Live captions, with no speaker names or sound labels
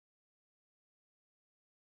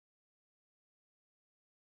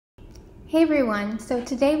Hey everyone, so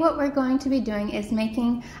today what we're going to be doing is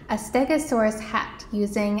making a Stegosaurus hat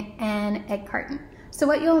using an egg carton. So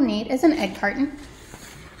what you'll need is an egg carton.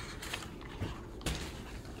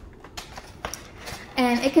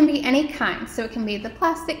 And it can be any kind, so it can be the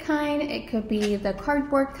plastic kind, it could be the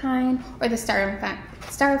cardboard kind, or the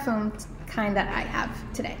styrofoam kind that I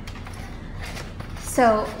have today.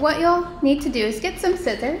 So what you'll need to do is get some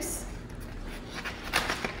scissors,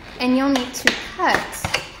 and you'll need to cut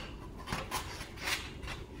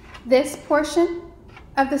this portion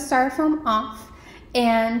of the styrofoam off,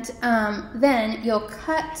 and then you'll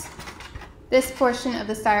cut this portion of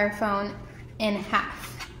the styrofoam in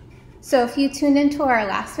half. So if you tuned into our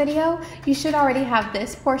last video, you should already have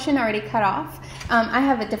this portion already cut off. I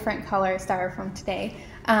have a different color styrofoam today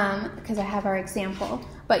because I have our example,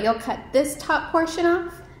 but you'll cut this top portion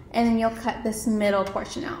off and then you'll cut this middle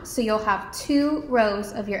portion out. So you'll have 2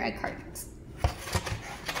 rows of your egg cartons.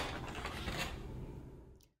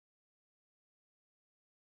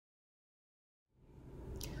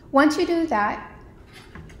 Once you do that,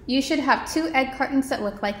 you should have 2 egg cartons that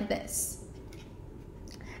look like this.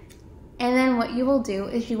 And then what you will do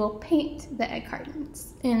is you will paint the egg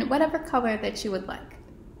cartons in whatever color that you would like.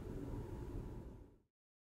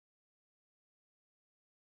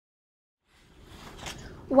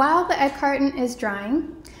 While the egg carton is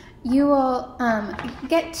drying, you will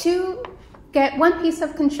get 1 piece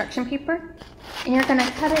of construction paper, and you're going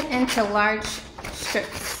to cut it into large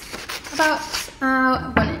strips, about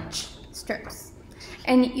 1-inch strips.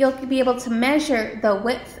 And you'll be able to measure the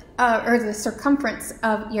width or the circumference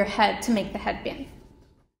of your head to make the headband.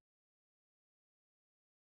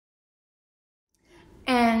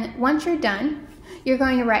 And once you're done, you're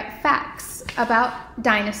going to write facts about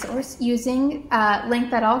dinosaurs using a link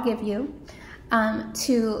that I'll give you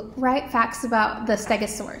to write facts about the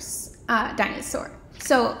Stegosaurus dinosaur.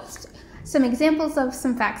 So some examples of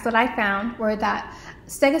some facts that I found were that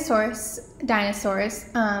Stegosaurus dinosaurs,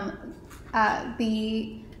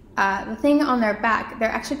 the thing on their back, they're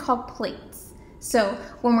actually called plates. So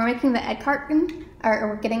when we're making the egg carton,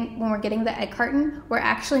 or when we're getting the egg carton, we're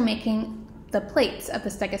actually making the plates of the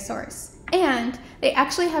Stegosaurus. And they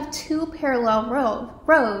actually have 2 parallel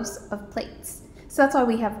rows of plates. So that's why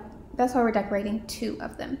we're decorating 2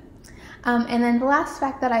 of them. And then the last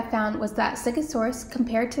fact that I found was that Stegosaurus,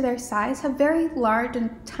 compared to their size, have very large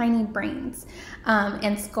and tiny brains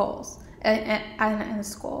and skulls, and a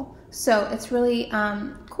skull. So it's really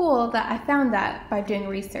cool that I found that by doing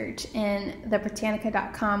research in the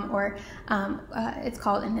Britannica.com, or it's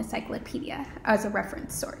called an encyclopedia, as a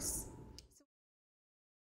reference source.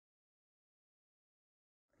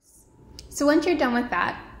 So once you're done with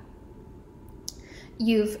that,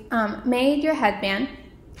 you've made your headband.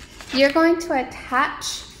 You're going to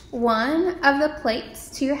attach one of the plates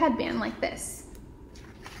to your headband like this.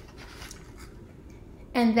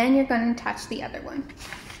 And then you're going to attach the other one.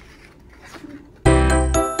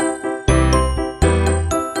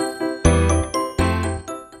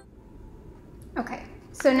 Okay,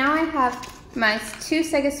 so now I have my 2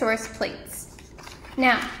 Stegosaurus plates.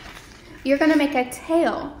 Now, you're going to make a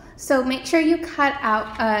tail. So make sure you cut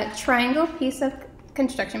out a triangle piece of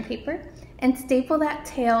construction paper and staple that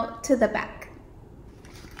tail to the back.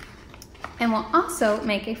 And we'll also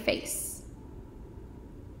make a face.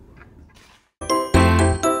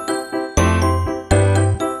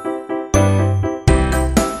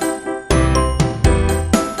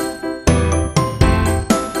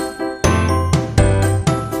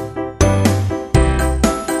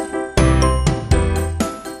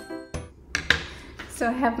 So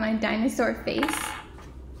I have my dinosaur face.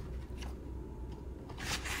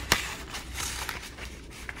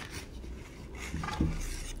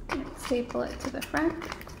 Staple it to the front.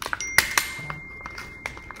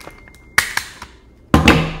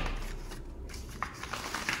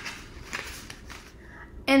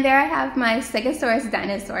 And there I have my Stegosaurus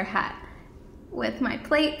dinosaur hat with my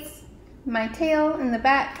plates, my tail in the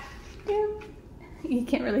back. You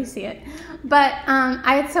can't really see it, but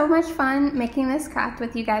I had so much fun making this craft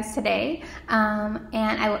with you guys today, and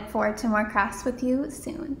I look forward to more crafts with you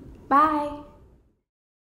soon. Bye!